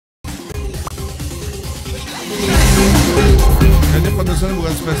Kayaknya penulisannya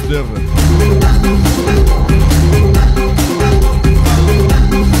bukan Space Dare.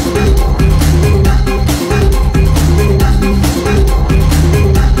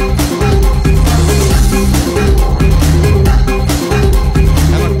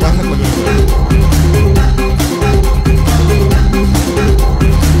 Enak banget lagu ini.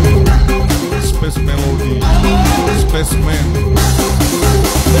 Space Melody, Spaceman.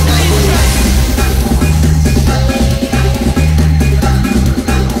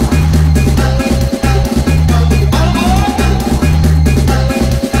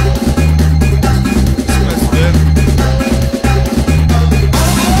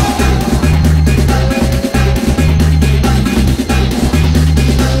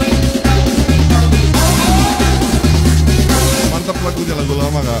 Lagu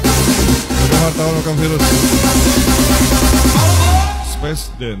lama kak. Bagaimana tahun rekam virus. Space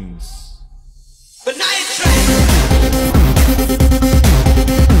Dance.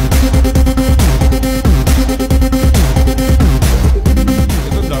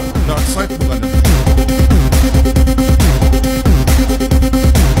 Itu dark side bukan ya?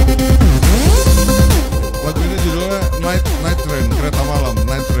 Lagu ini judulnya Night Train, kereta malam,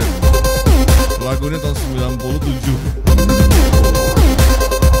 Night Train. Lagu ini tahun 97.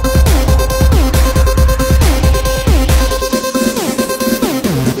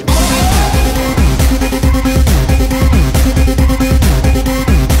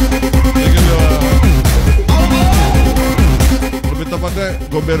 Tepatnya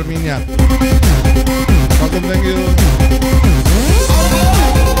gober minyak. Vakum, thank you.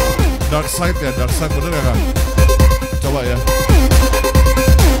 Dark side ya, dark side bener gak kan? Coba ya.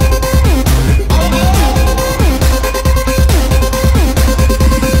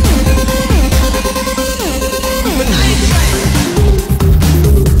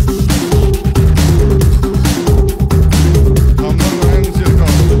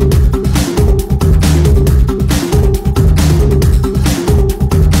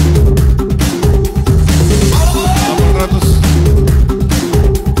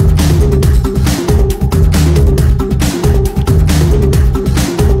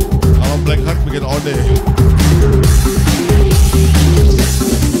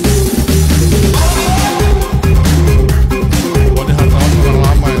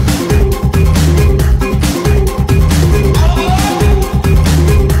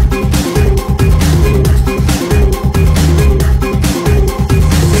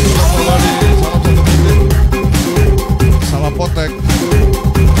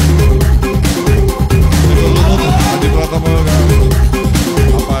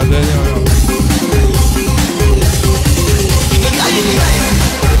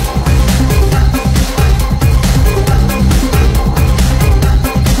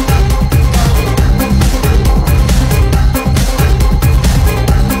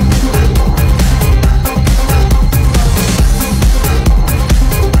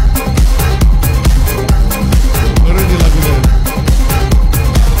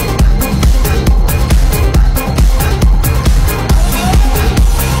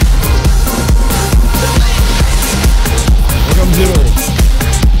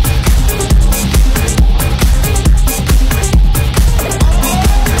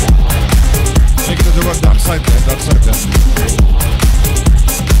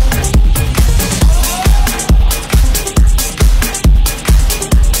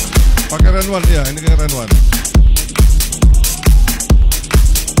 Ya, ini kan Ren One.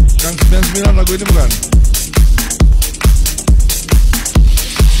 Yang 99 lagu ini bukan?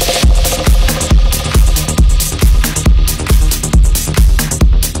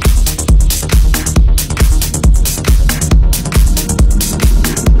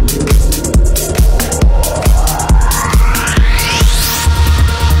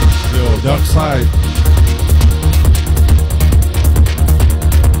 Yo, Dark Side.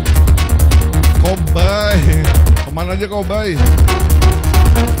 Kobai, kemana aja Kobai?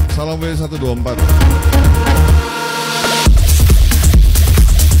 Salam W124.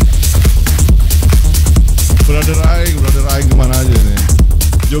 Brother Aing kemana aja nih?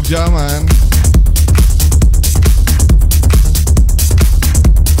 Jogja man.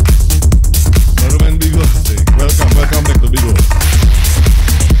 Baru main Bigo, welcome back to Bigo.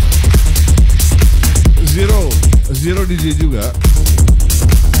 Zero DJ juga.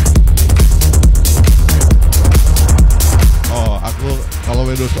 Oh, kalau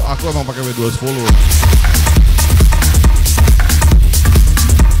W210, aku emang pakai W210.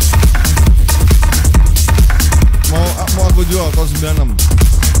 Mau aku jual tahun 96.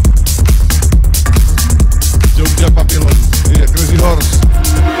 Jogja Papillon. Iya, Crazy Horse.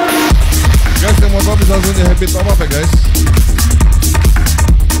 Guys, yang mau tahu bisa langsung punya habit top up ya guys?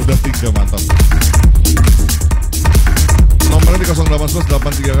 Udah 3, mantap. Nomornya di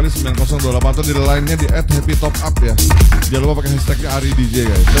 0883 kali 9028 atau di lainnya di @happytopup ya. Jangan lupa pakai hashtagnya ARI DJ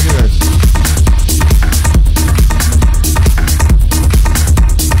guys. Thank you guys.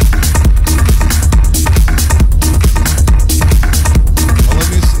 Halo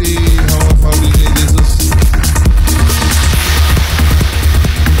Miss E, halo Faudinya Jesus.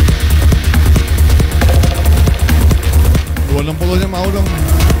 nya mau dong.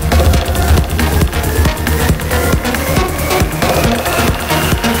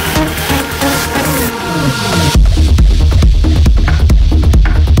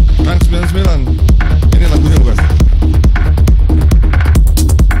 Rank 99. Ini lagunya bukan?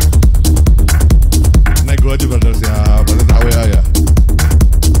 Nego aja brother, siap. Berarti tak WA ya.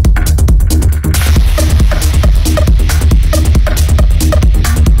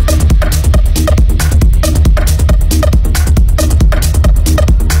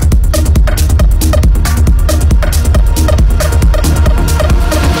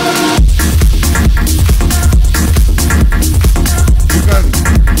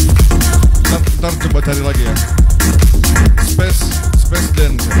 Cari lagi ya. Space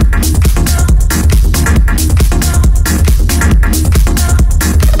Dance.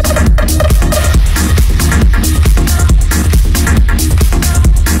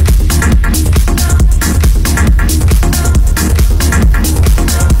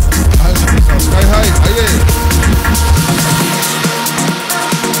 Sky High, aye.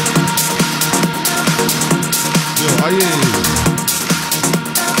 Yo, aye.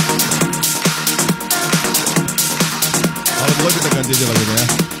 Boleh kita ganti aja lagunya ya.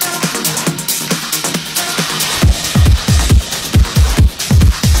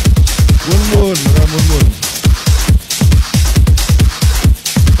 Bun, Bun.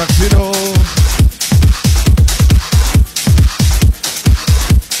 Tuxedo.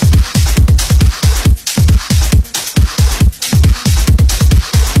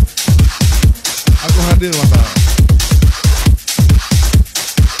 Aku hadir mata.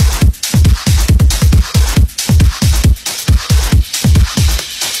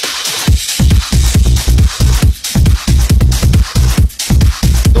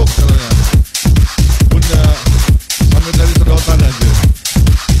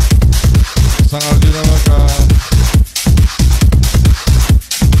 Sangat dinamakan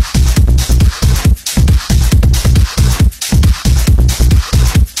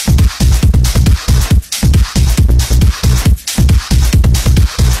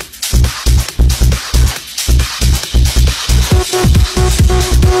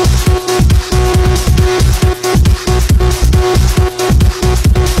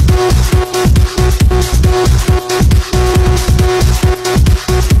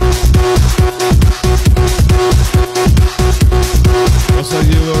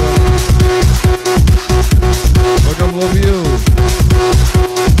love you.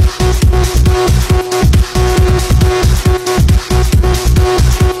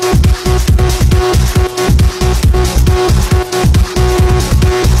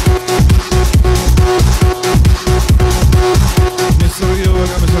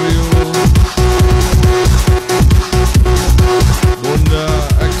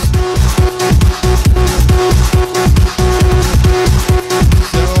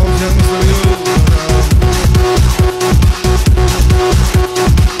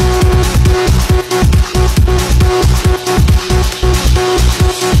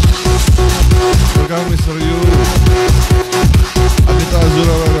 Mr. You Adita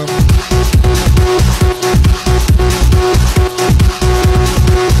Azura welcome.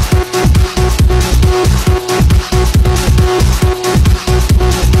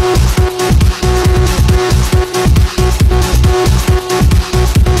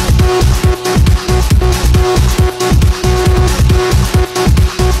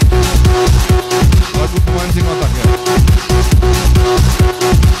 Lagu pemancing otak ya.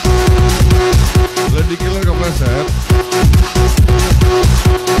 Lady Killer kepleset.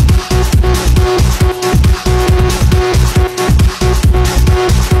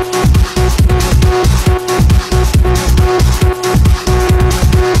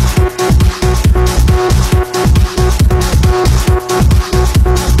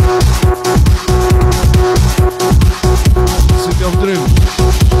 City of Dream.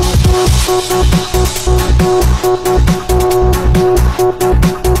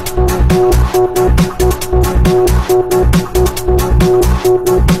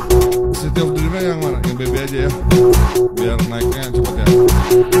 City of Dream yang mana? Yang BB aja ya, biar naiknya cepet ya.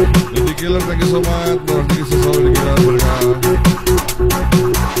 Lady Killer, thank you so much. Thank you so much. Berkah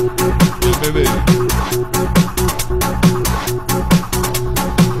BB.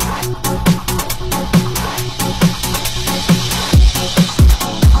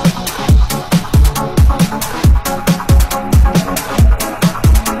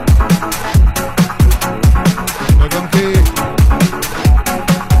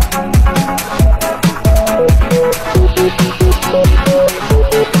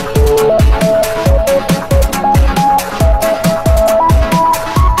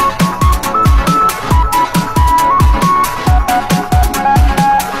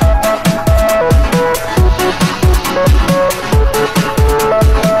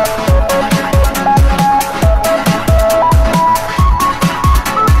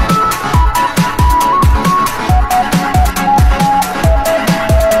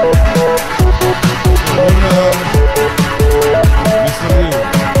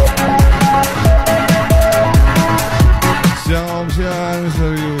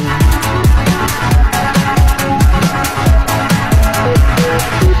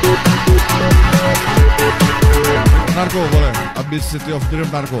 Beach City of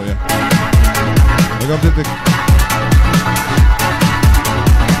Dream Narko ya. Agak titik.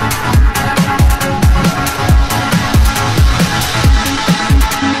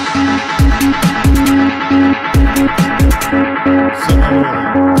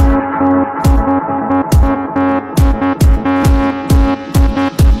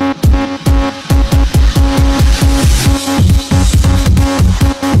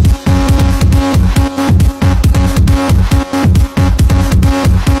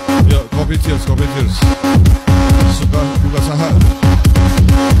 Kopi cheers. Suka buka saha.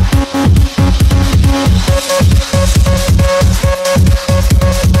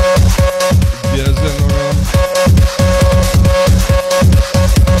 Biasa orang.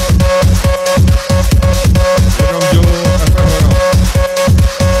 Orang Jo FM orang.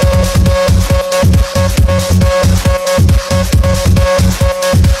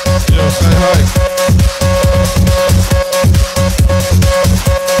 Yo, sky high.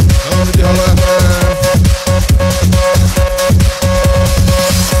 Halo FM.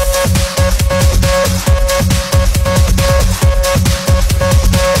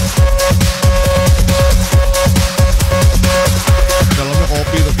 Dalamnya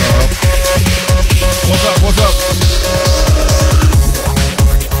kopi tetap. What's up?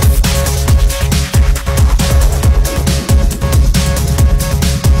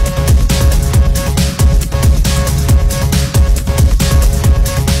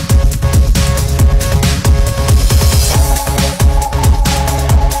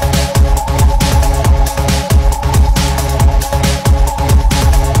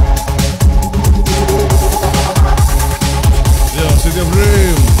 City of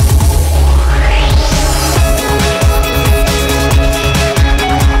Dream.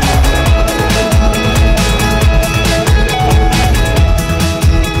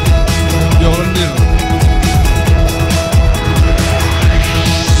 Yolondir.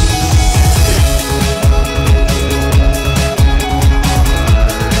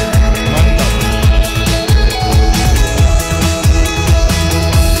 Mantap.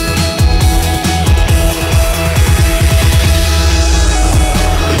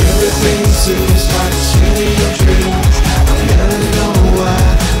 Seems like city of dreams. I never know why,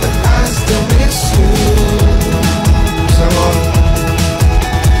 but I still miss you. Salam.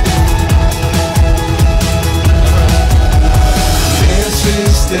 Miss you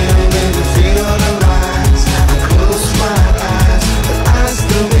still, maybe feel the rise. I close my eyes, but I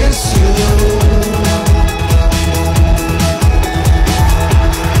still miss you.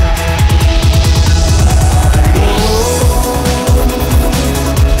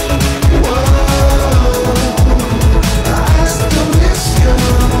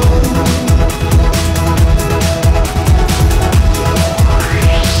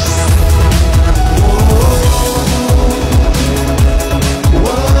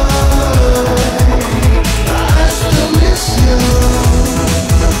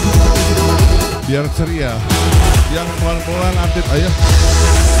 Biar ceria. Yang pelan-pelan update ayo.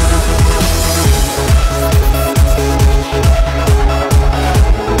 Yes.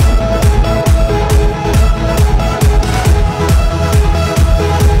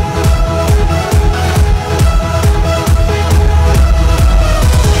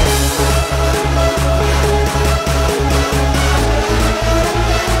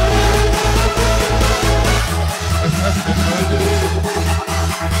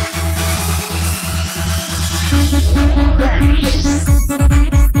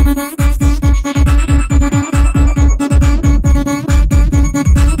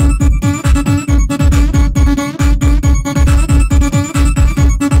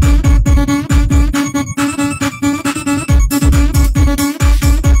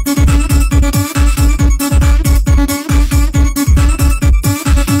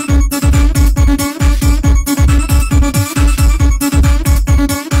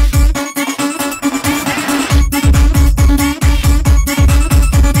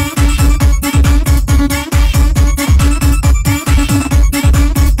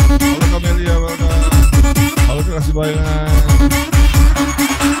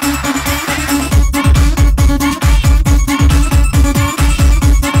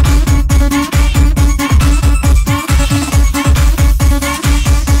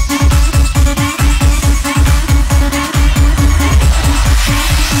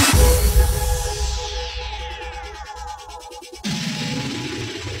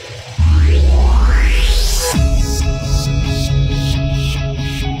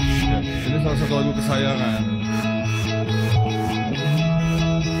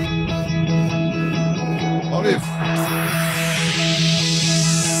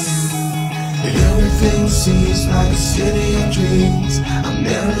 seems like a city of dreams. I'll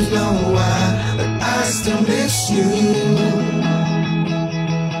never know why, but I still miss you.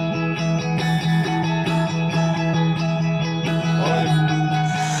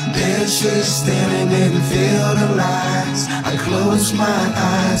 There she's standing in the field of lights. I close my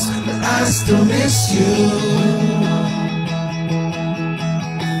eyes, but I still miss you.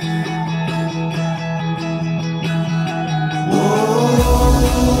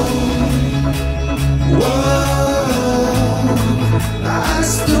 I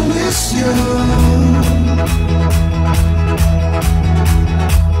still miss you.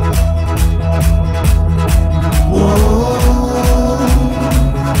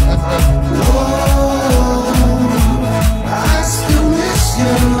 I still miss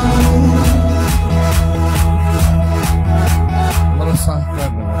you.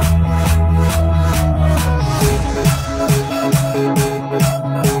 Meresahkan.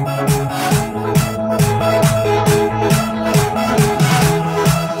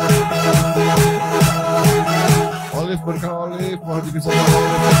 Berkah Olive, mohon jadi sama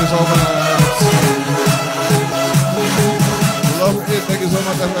Olive, thank you so much. Love it, thank you so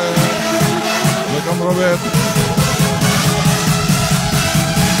much, welcome Robert.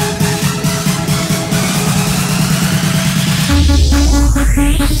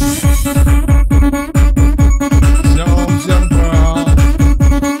 Siang Pra,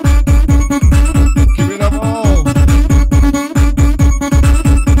 keep it up all.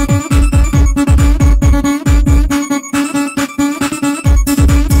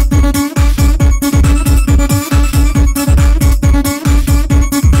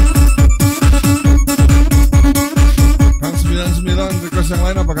 Yang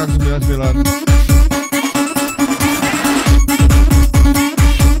lain apakah 99?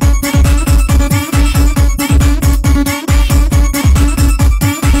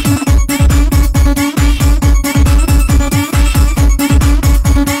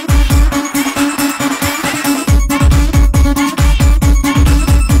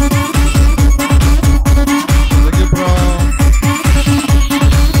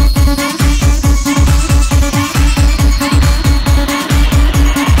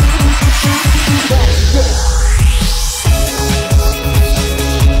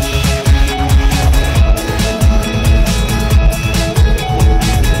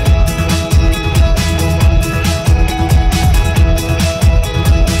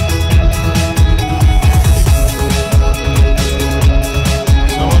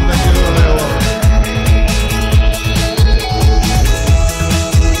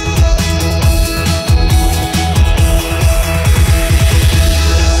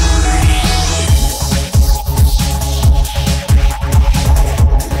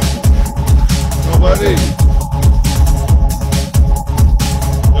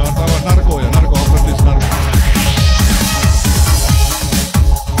 Jangan tahu narko ya, narko apprentice narko.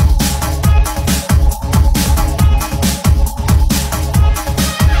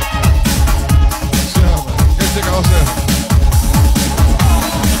 Siapa? Kece kaosnya.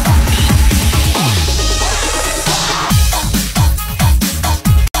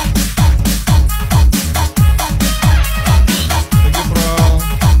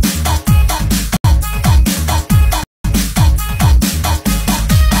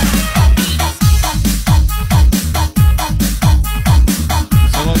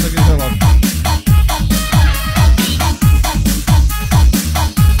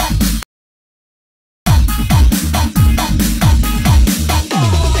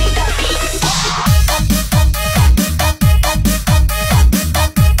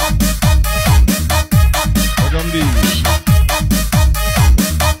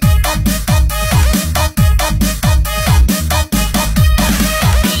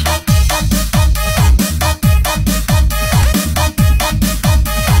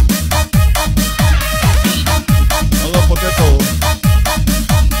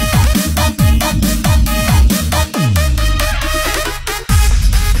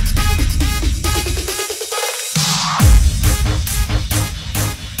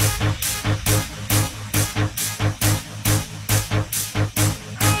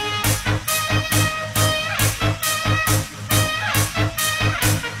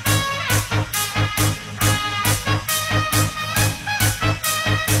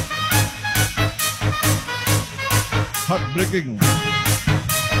 Heartbreaking.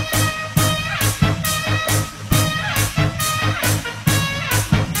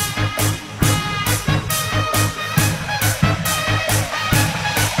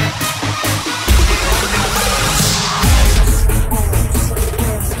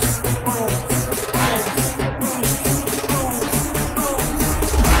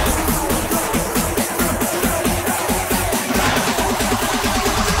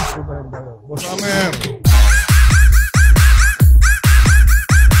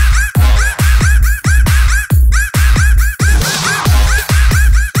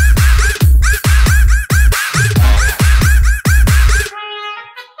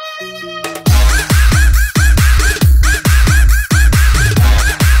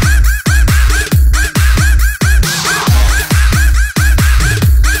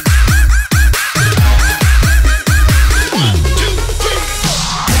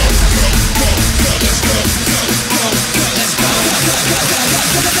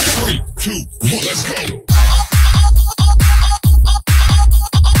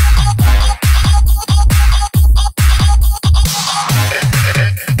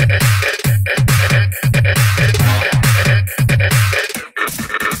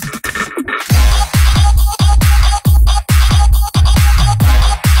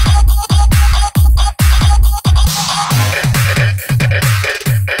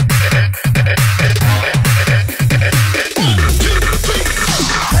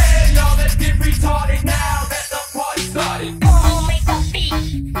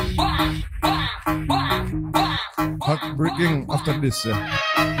 Heartbreaking after this ya.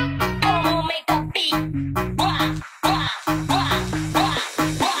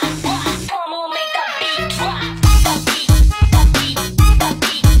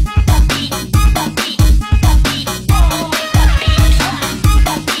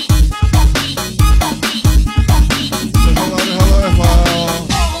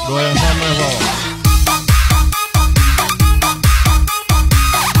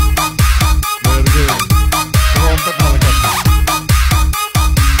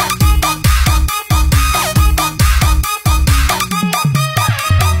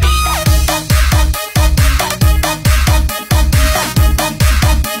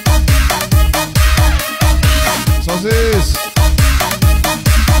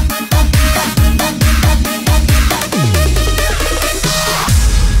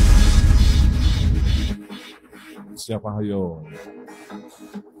 Siapa hayo?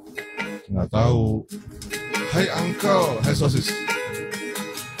 Nggak tahu. Hai uncle, hai sosis.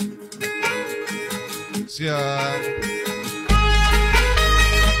 Siap.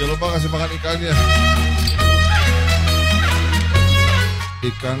 Jangan lupa kasih makan ikannya.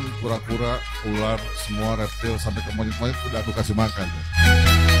 Ikan, kura-kura, ular, semua reptil sampai ke monyet-monyet udah aku kasih makan.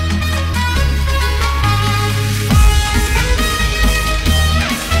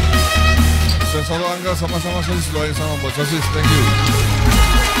 Saya selalu Angga sama-sama sosis, doain sama buat sosis, thank you.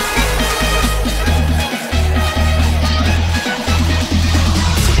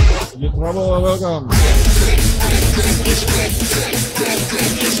 You trouble, welcome.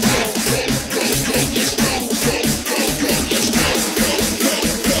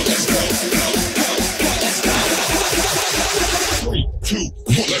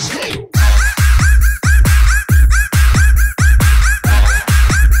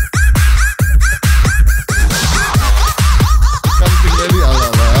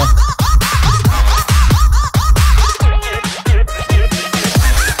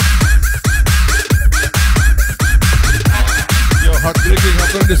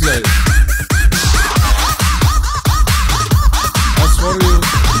 This guy. That's for you.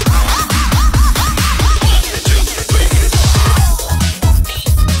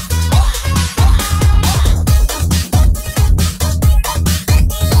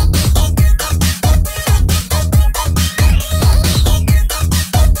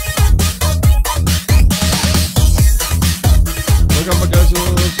 Welcome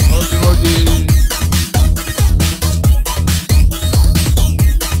Pegasus, Roji.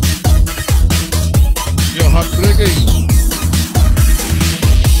 Heartbreaking.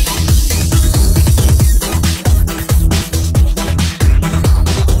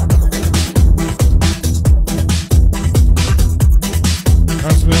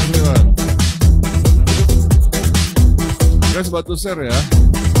 Guys, bantu share ya.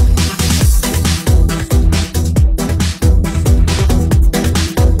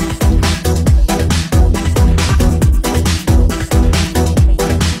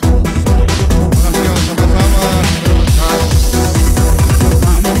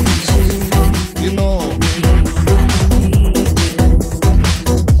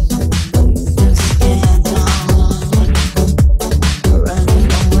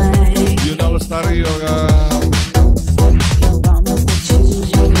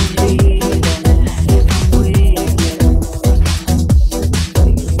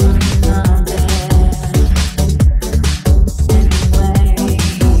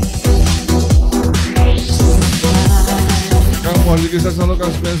 Kita selalu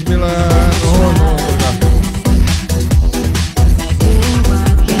Kang 99. Oh no, udah.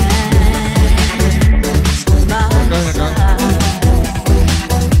 Kang ya Kang.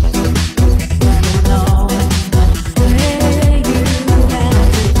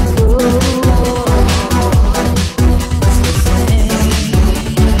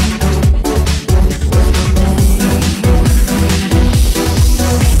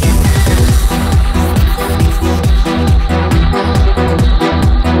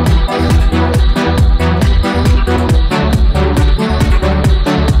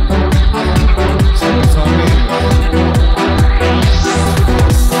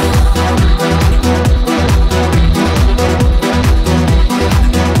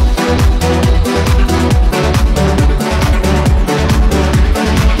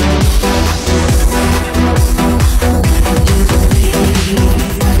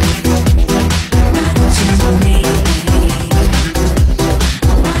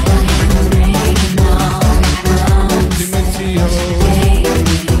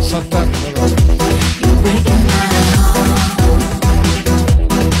 Setet.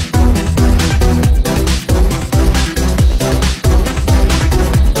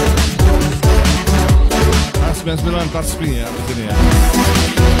 Nah, 99 touch screen ya di sini ya.